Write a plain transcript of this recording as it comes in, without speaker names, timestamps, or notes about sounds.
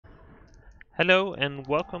Hello and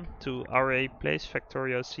welcome to Aurei Plays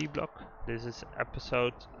Factorio Seablock. This is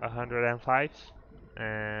episode 105.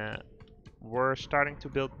 We're starting to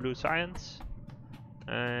build Blue Science,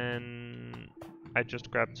 and I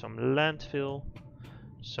just grabbed some landfill,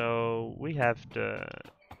 so we have the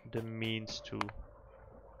means to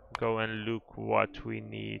go and look what we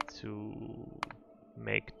need to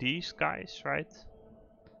make these guys, right?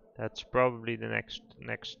 That's probably the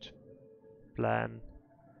next plan.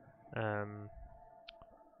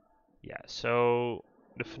 Yeah, so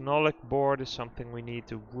the phenolic board is something we need.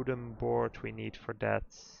 The wooden board we need for that.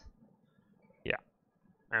 Yeah,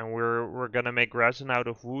 and we're gonna make resin out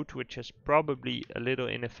of wood, which is probably a little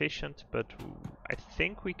inefficient, but I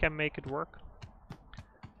think we can make it work.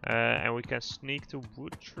 And we can sneak the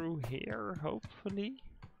wood through here, hopefully.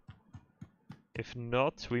 If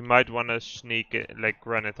not, we might want to sneak it, like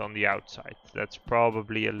run it on the outside. That's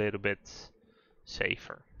probably a little bit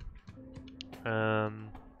safer.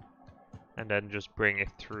 And then just bring it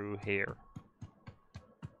through here.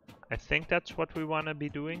 I think that's what we want to be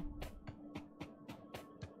doing.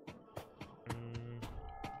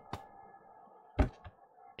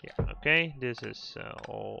 Yeah, okay, this is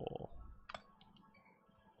all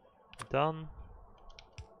done.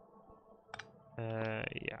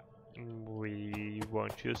 Yeah, we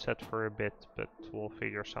won't use that for a bit, but we'll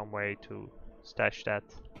figure some way to stash that.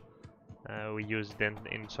 We use it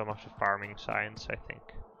in some of the farming science, I think.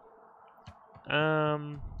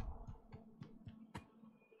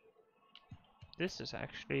 This is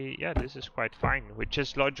actually, yeah, this is quite fine, which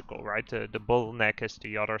is logical, right? The bottleneck is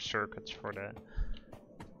the other circuits for the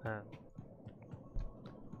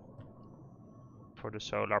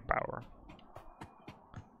solar power.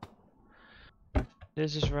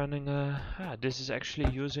 This is running, this is actually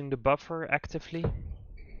using the buffer actively.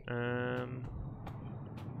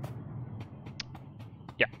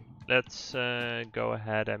 Yeah, let's go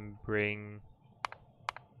ahead and bring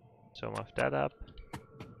some of that up.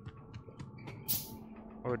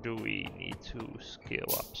 Or do we need to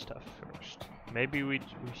scale up stuff first? Maybe we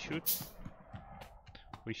should.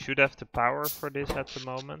 We should have the power for this at the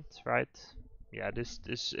moment, right? Yeah, this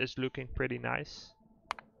is looking pretty nice.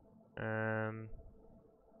 Yeah,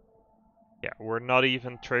 we're not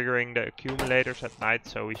even triggering the accumulators at night,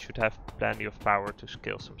 so we should have plenty of power to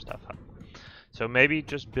scale some stuff up. So maybe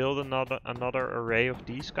just build another array of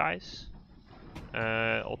these guys.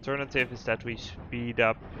 Alternative is that we speed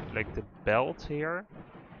up like the belt here.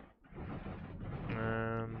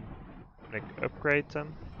 Like upgrade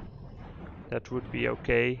them. That would be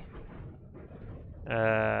okay.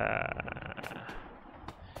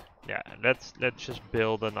 Yeah, let's just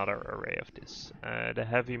build another array of this. The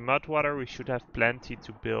heavy mud water, we should have plenty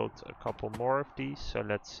to build a couple more of these, so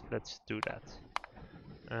let's do that.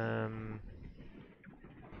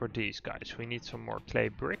 For these guys, we need some more clay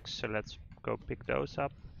bricks, so let's go pick those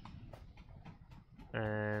up.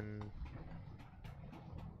 And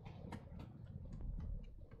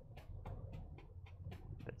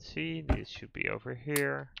let's see, these should be over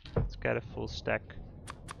here. Let's get a full stack.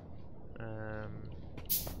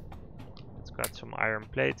 It's got some iron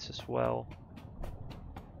plates as well.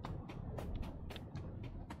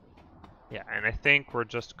 Yeah, and I think we're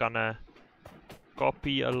just gonna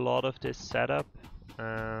copy a lot of this setup.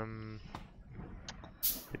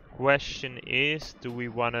 The question is, do we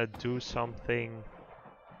want to do something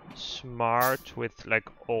smart with like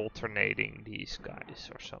alternating these guys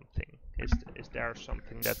or something? Is there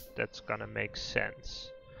something that's gonna make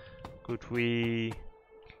sense? Could we,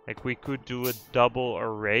 like, we could do a double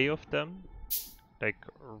array of them, like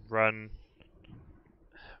run,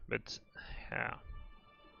 but yeah,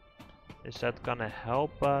 is that gonna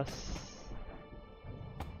help us?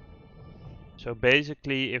 So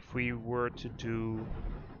basically, if we were to do,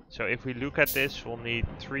 so if we look at this, we'll need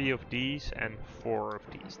 3 of these and 4 of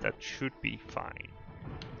these. That should be fine.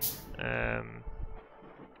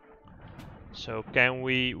 So can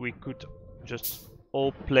we could just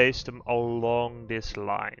all place them along this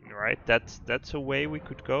line, right? That's a way we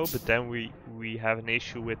could go, but then we have an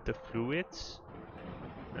issue with the fluids.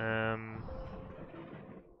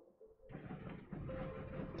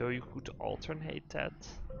 Though you could alternate that.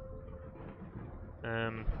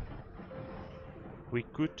 We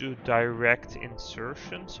could do direct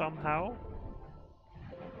insertion somehow,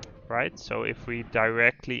 right? So if we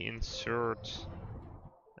directly insert,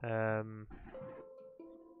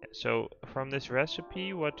 so from this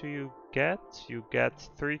recipe, what do you get? You get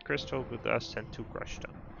 3 crystal with dust and 2 crushed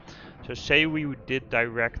stone. So say we did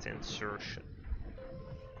direct insertion.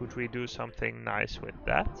 Could we do something nice with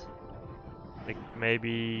that? Like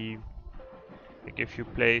maybe, like if you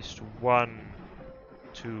placed 1,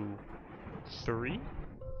 2, 3.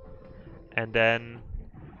 And then,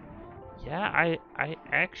 yeah, I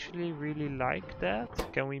actually really like that.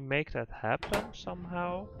 Can we make that happen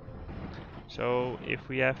somehow? So if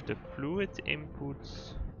we have the fluid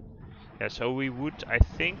inputs, yeah, so we would, I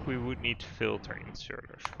think we would need filter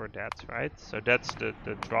inserters for that, right? So that's the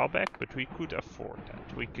drawback, but we could afford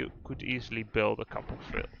that. We could easily build a couple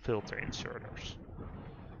filter inserters.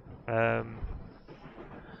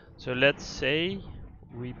 So let's say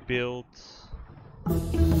we build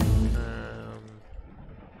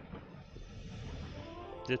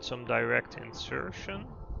did some direct insertion.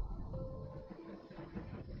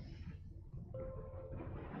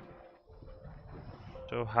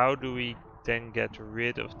 So how do we then get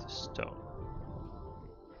rid of the stone?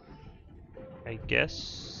 I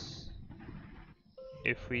guess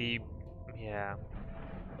if we, yeah.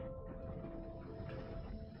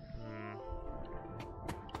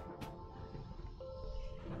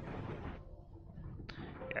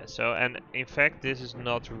 Yeah, so, and in fact this is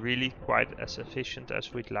not really quite as efficient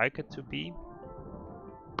as we'd like it to be.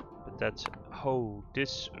 But that's, oh,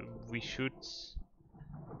 this, we should,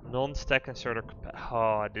 non-stack inserter,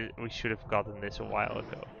 oh, we should have gotten this a while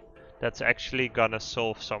ago. That's actually gonna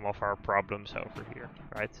solve some of our problems over here,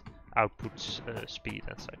 right? Output speed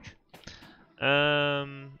and such.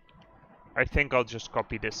 I think I'll just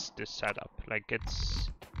copy this setup. Like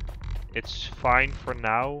it's fine for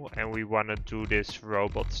now, and we want to do this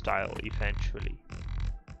robot style eventually.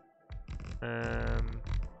 Yeah,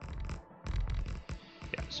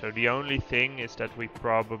 so the only thing is that we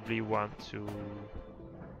probably want to...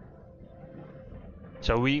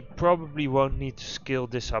 So we probably won't need to scale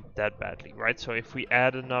this up that badly, right? So if we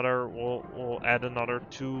add another, we'll add another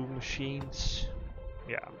 2 machines.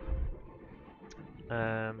 Yeah.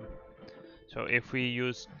 So if we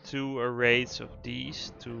use 2 arrays of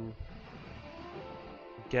these to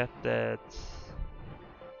get that,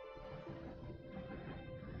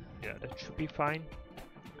 yeah, that should be fine.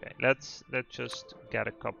 Okay, let's just get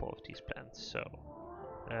a couple of these plants. So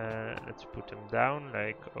let's put them down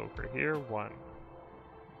like over here. 1,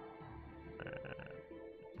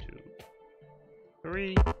 2,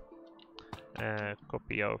 3.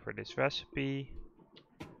 Copy over this recipe.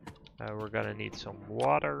 We're gonna need some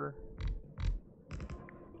water.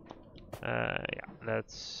 Yeah,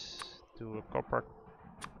 let's do a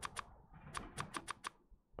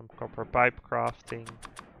some copper pipe crafting.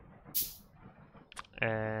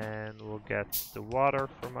 And we'll get the water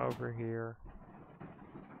from over here.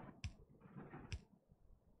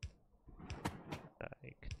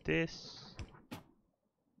 Like this.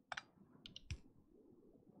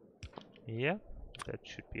 Yeah, that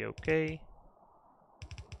should be okay.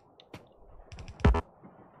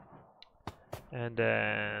 And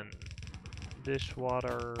then this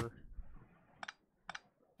water.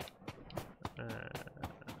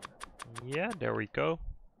 Yeah, there we go.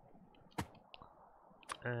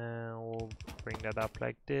 And we'll bring that up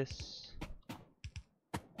like this.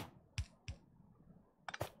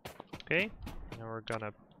 Okay, now we're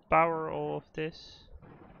gonna power all of this.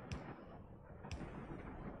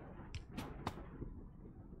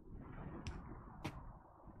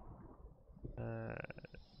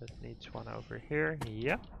 That needs one over here.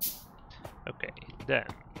 Yeah. Okay, then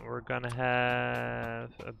we're gonna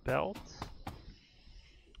have a belt.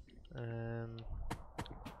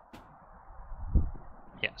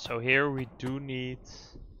 Yeah, so here we do need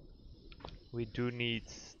yeah, we do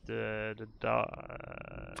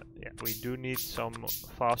need some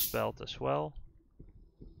fast belt as well.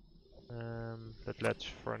 But let's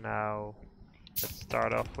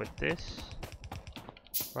start off with this.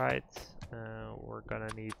 Right, we're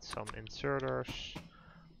gonna need some inserters.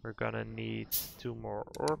 We're gonna need 2 more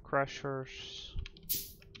ore crushers.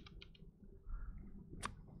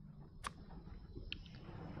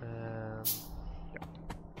 Yeah.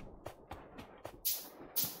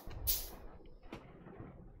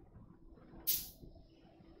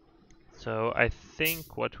 So I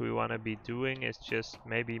think what we want to be doing is just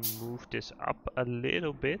maybe move this up a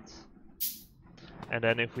little bit. And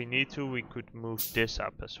then if we need to, we could move this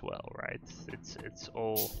up as well, right? It's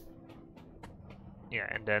all... Yeah,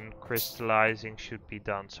 and then crystallizing should be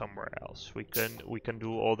done somewhere else. We can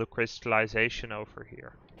do all the crystallization over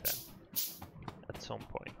here then at some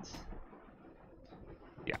point.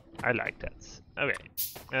 Yeah, I like that. Okay,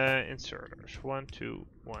 inserters. 1, 2,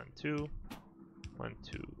 1, 2, 1,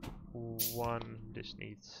 2, 1. This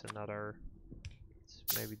needs another. Let's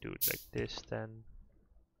maybe do it like this then.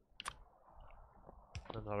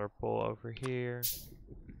 Another pole over here.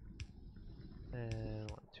 And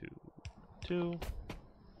 1, 2, 2.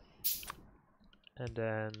 And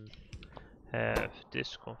then have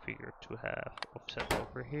this configured to have offset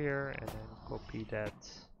over here, and then copy that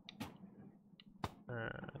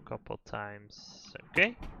a couple times.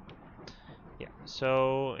 Okay. Yeah,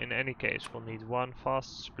 so in any case we'll need one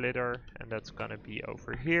fast splitter, and that's gonna be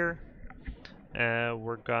over here.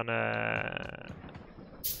 We're gonna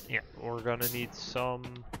need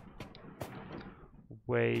some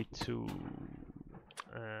way to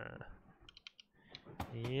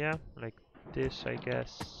yeah, like this, I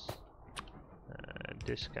guess.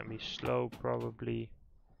 This can be slow probably,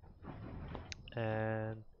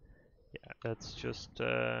 and yeah, let's just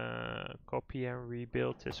copy and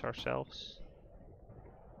rebuild this ourselves.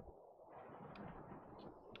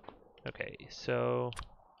 Okay, so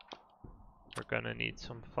we're gonna need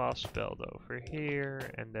some fast belt over here,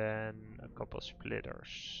 and then a couple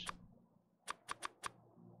splitters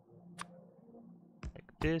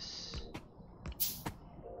like this.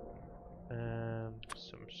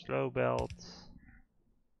 Some slow belt.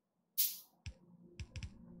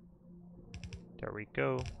 There we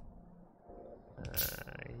go.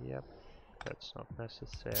 Yep, that's not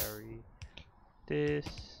necessary.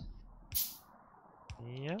 This.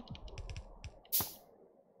 Yep.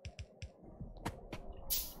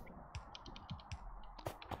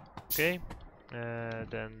 Okay,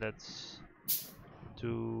 then let's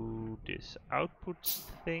do this output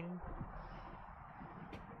thing.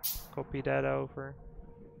 Copy that over.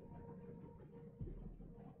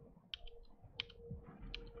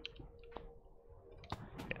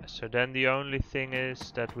 Yeah, so then the only thing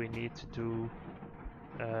is that we need to do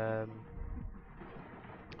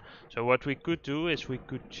so what we could do is we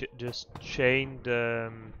could just chain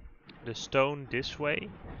the stone this way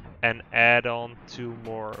and add on 2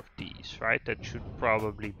 more of these, right? That should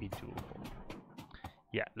probably be doable.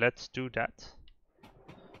 Yeah, let's do that.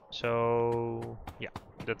 So yeah,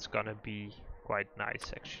 that's gonna be quite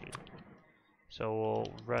nice actually. So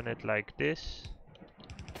we'll run it like this.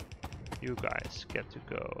 You guys get to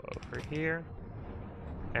go over here,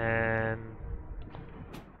 and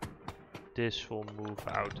this will move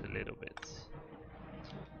out a little bit.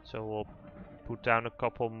 So we'll put down a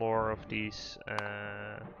couple more of these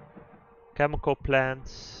chemical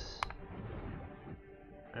plants.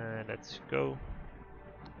 Let's go.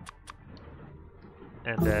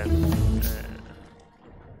 And then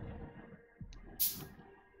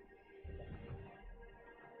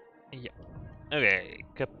yeah. Okay,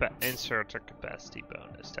 insert a capacity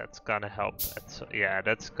bonus. That's gonna help. Yeah,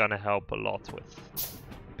 that's gonna help a lot with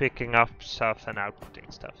picking up stuff and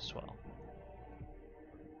outputting stuff as well.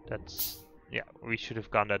 That's, yeah, we should have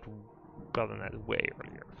gotten that way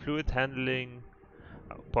earlier. Fluid handling,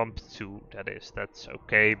 pump 2, that's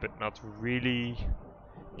okay, but not really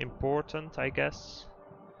important, I guess.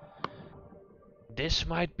 This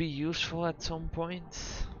might be useful at some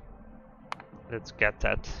point. Let's get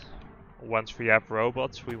that. Once we have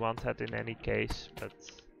robots, we want that in any case, but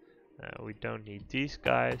we don't need these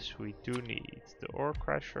guys. We do need the ore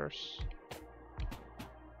crushers.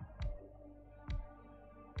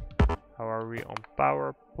 How are we on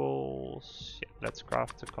power poles? Yeah, let's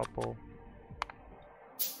craft a couple.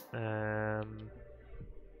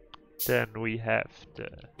 Then we have the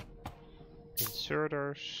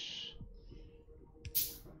inserters.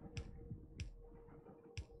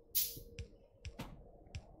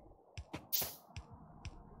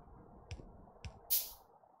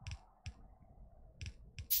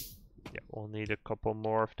 Yeah, we'll need a couple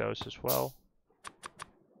more of those as well.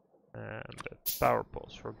 And the power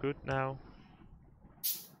poles are good now.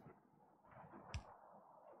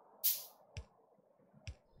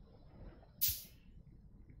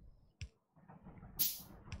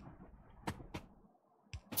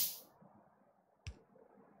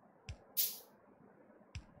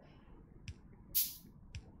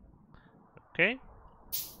 Okay.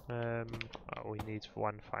 We need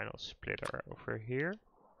one final splitter over here.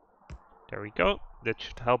 There we go. That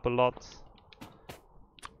should help a lot.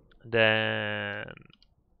 Then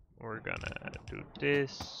we're gonna do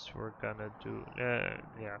this. We're gonna do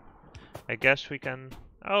yeah. I guess we can.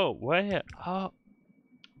 Oh wait. Oh,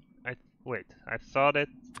 wait. I thought it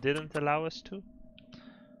didn't allow us to.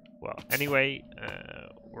 Well, anyway,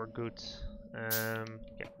 we're good.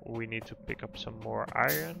 Yeah, we need to pick up some more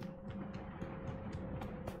iron.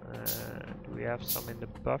 Do we have some in the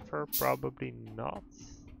buffer? Probably not,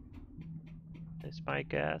 is my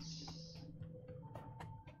guess.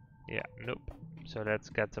 Yeah, nope. So let's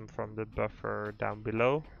get them from the buffer down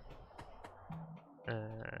below.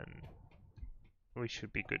 And we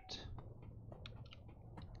should be good.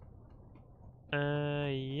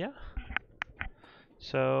 Yeah.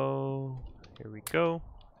 So here we go.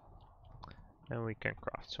 And we can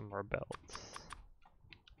craft some more belts.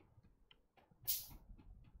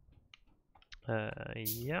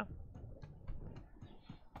 Yeah.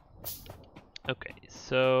 Okay,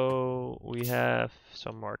 so we have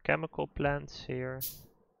some more chemical plants here.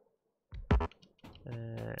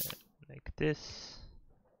 Like this.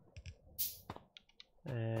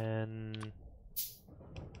 And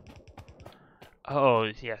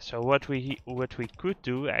oh yeah, so what we could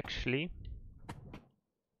do actually,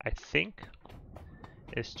 I think,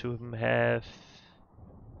 is to have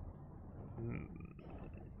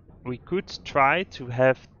we could try to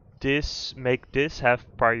have make this have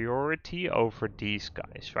priority over these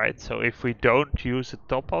guys, right? So if we don't use a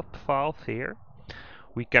top-up valve here,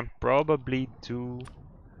 we can probably do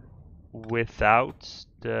without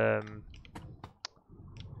the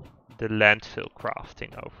landfill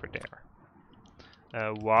crafting over there.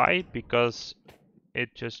 Why? Because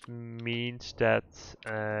it just means that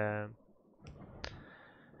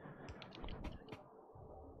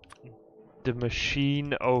the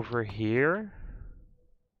machine over here,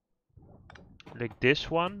 like this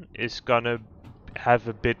one, is gonna have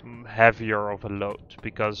a bit heavier of a load,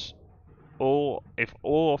 because if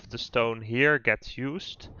all of the stone here gets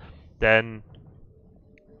used, then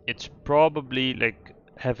it's probably like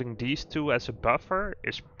having these two as a buffer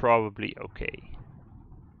is probably okay.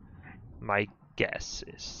 My guess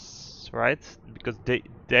is, right? Because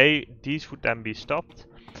these would then be stopped.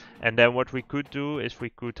 And then what we could do is we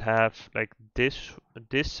could have like this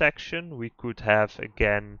section, we could have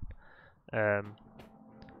again have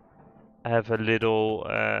a little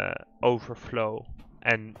overflow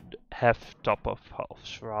and have top of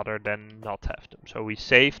halves rather than not have them. So we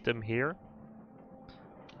save them here,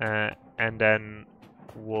 and then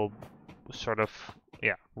we'll sort of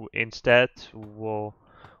instead we'll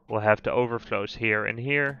have the overflows here and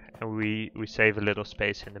here, and we save a little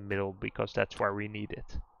space in the middle because that's where we need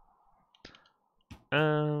it.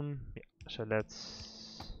 Yeah, so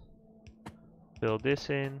let's build this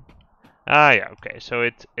in. Yeah, okay. So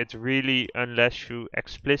it's really, unless you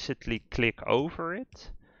explicitly click over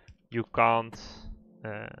it, you can't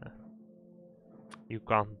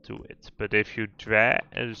do it. But if you drag,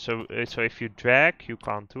 so if you drag, you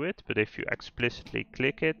can't do it. But if you explicitly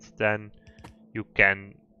click it, then you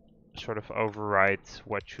can sort of override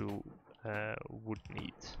what you would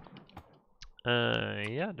need.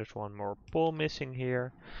 Yeah, there's one more pole missing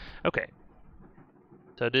here. Okay,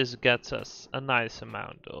 so this gets us a nice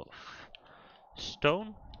amount of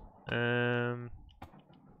stone.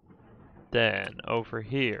 Then over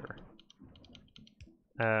here,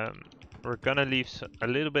 we're gonna leave a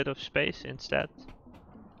little bit of space instead,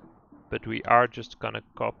 but we are just gonna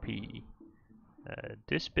copy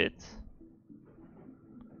this bit,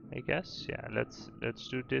 I guess. Yeah, let's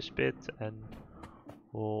do this bit, and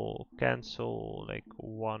we'll cancel like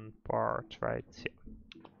one part, right? Yeah.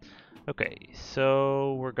 Okay,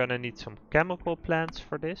 so we're gonna need some chemical plants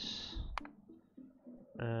for this.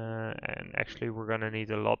 And actually we're gonna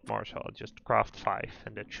need a lot more, so I'll just craft 5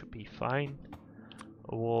 and that should be fine.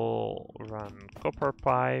 We'll run copper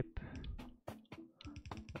pipe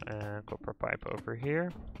over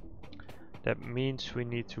here. That means we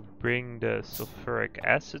need to bring the sulfuric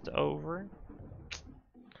acid over.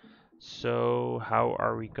 So how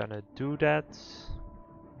are we gonna do that?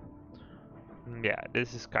 Yeah,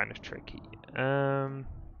 this is kind of tricky.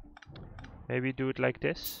 Maybe do it like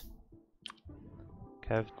this.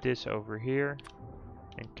 Have this over here.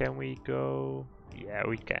 And can we go? Yeah,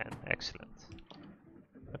 we can. Excellent.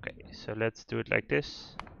 Okay, so let's do it like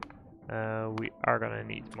this. We are gonna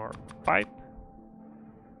need more pipe.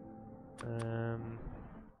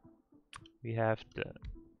 We have the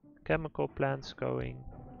chemical plants going.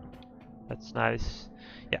 That's nice.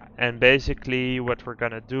 Yeah, and basically what we're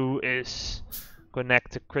gonna do is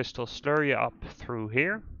connect the crystal slurry up through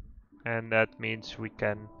here, and that means we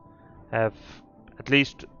can have at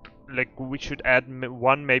least, like, we should add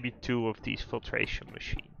one, maybe two of these filtration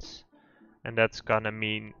machines. And that's gonna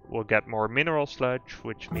mean we'll get more mineral sludge,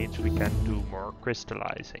 which means we can do more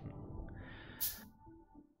crystallizing.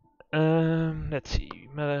 Let's see,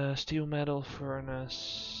 steel metal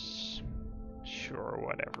furnace, sure,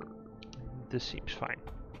 whatever. This seems fine.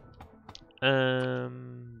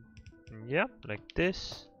 Yeah, like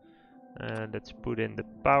this. Let's put in the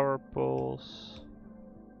power poles.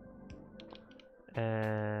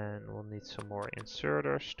 And we'll need some more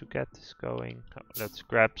inserters to get this going. Let's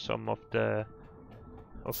grab some of the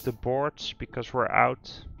boards because we're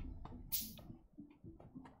out.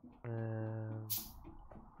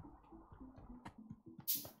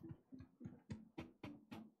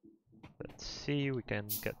 Let's see, we can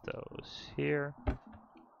get those here.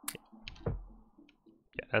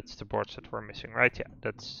 that's the boards that we're missing, right?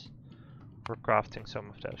 Yeah, we're crafting some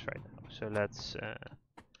of those right now. So let's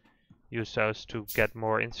use those to get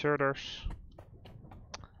more inserters.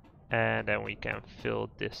 And then we can fill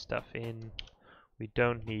this stuff in. We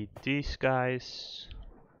don't need these guys.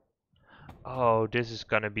 Oh, this is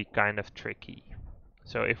gonna be kind of tricky.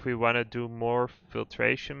 So if we want to do more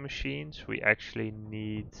filtration machines, we actually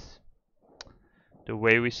need... The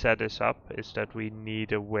way we set this up is that we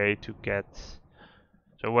need a way to get...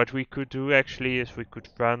 So what we could do actually is we could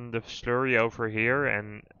run the slurry over here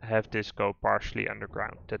and have this go partially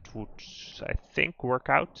underground. That would, I think, work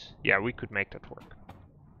out. Yeah, we could make that work.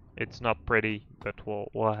 It's not pretty, but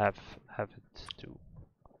we'll have it do.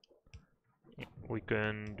 Yeah, we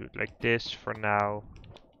can do it like this for now,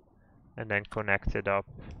 and then connect it up.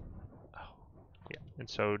 Oh, yeah, and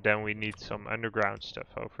so then we need some underground stuff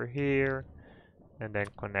over here, and then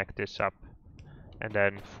connect this up. And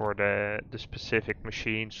then for the specific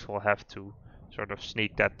machines, we'll have to sort of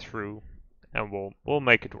sneak that through, and we'll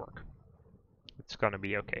make it work. It's gonna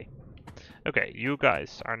be okay. Okay, you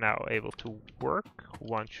guys are now able to work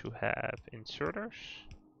once you have inserters.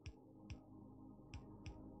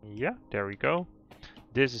 Yeah, there we go.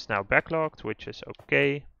 This is now backlogged, which is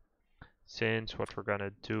okay. Since what we're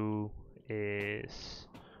gonna do is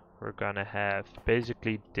we're gonna have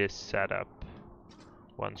basically this setup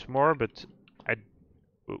once more, but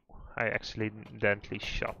I accidentally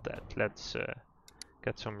shot that. Let's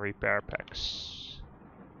get some repair packs.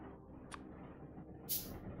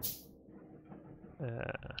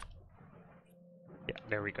 Yeah,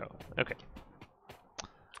 there we go. Okay.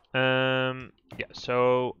 Yeah,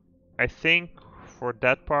 so I think for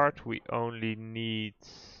that part we only need...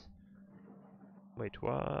 Wait,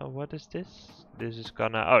 what is this? This is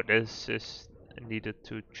gonna... Oh, this is needed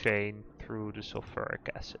to chain through the sulfuric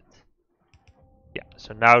acid. Yeah,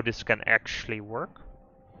 so now this can actually work.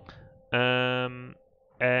 And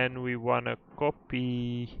we wanna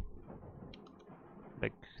copy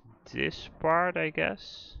like this part, I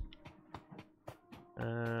guess.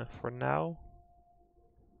 For now.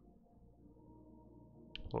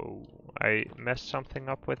 Whoa, I messed something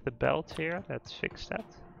up with the belt here. Let's fix that.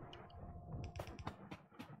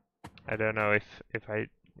 I don't know if I...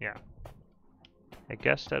 Yeah. I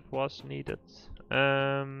guess that was needed.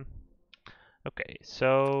 Okay,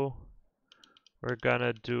 so we're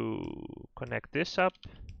gonna connect this up.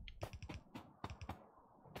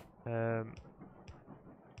 Yeah,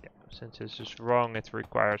 since this is wrong, it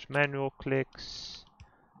requires manual clicks.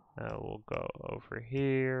 We'll go over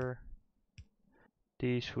here.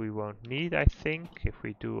 These we won't need, I think. If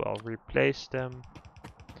we do, I'll replace them.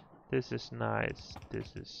 This is nice.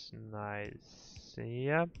 This is nice.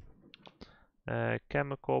 Yeah.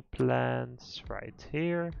 Chemical plants right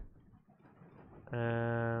here.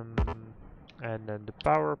 And then the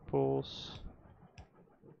power poles.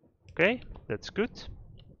 Okay, that's good.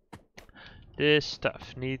 This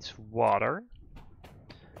stuff needs water,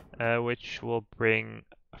 which we'll bring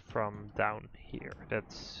from down here.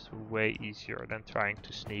 That's way easier than trying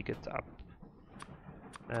to sneak it up.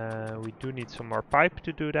 We do need some more pipe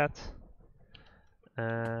to do that.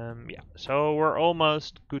 Yeah, so we're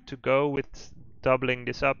almost good to go with doubling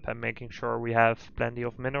this up and making sure we have plenty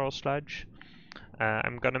of mineral sludge.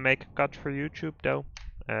 I'm gonna make a cut for YouTube though.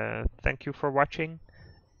 Thank you for watching,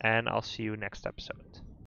 and I'll see you next episode.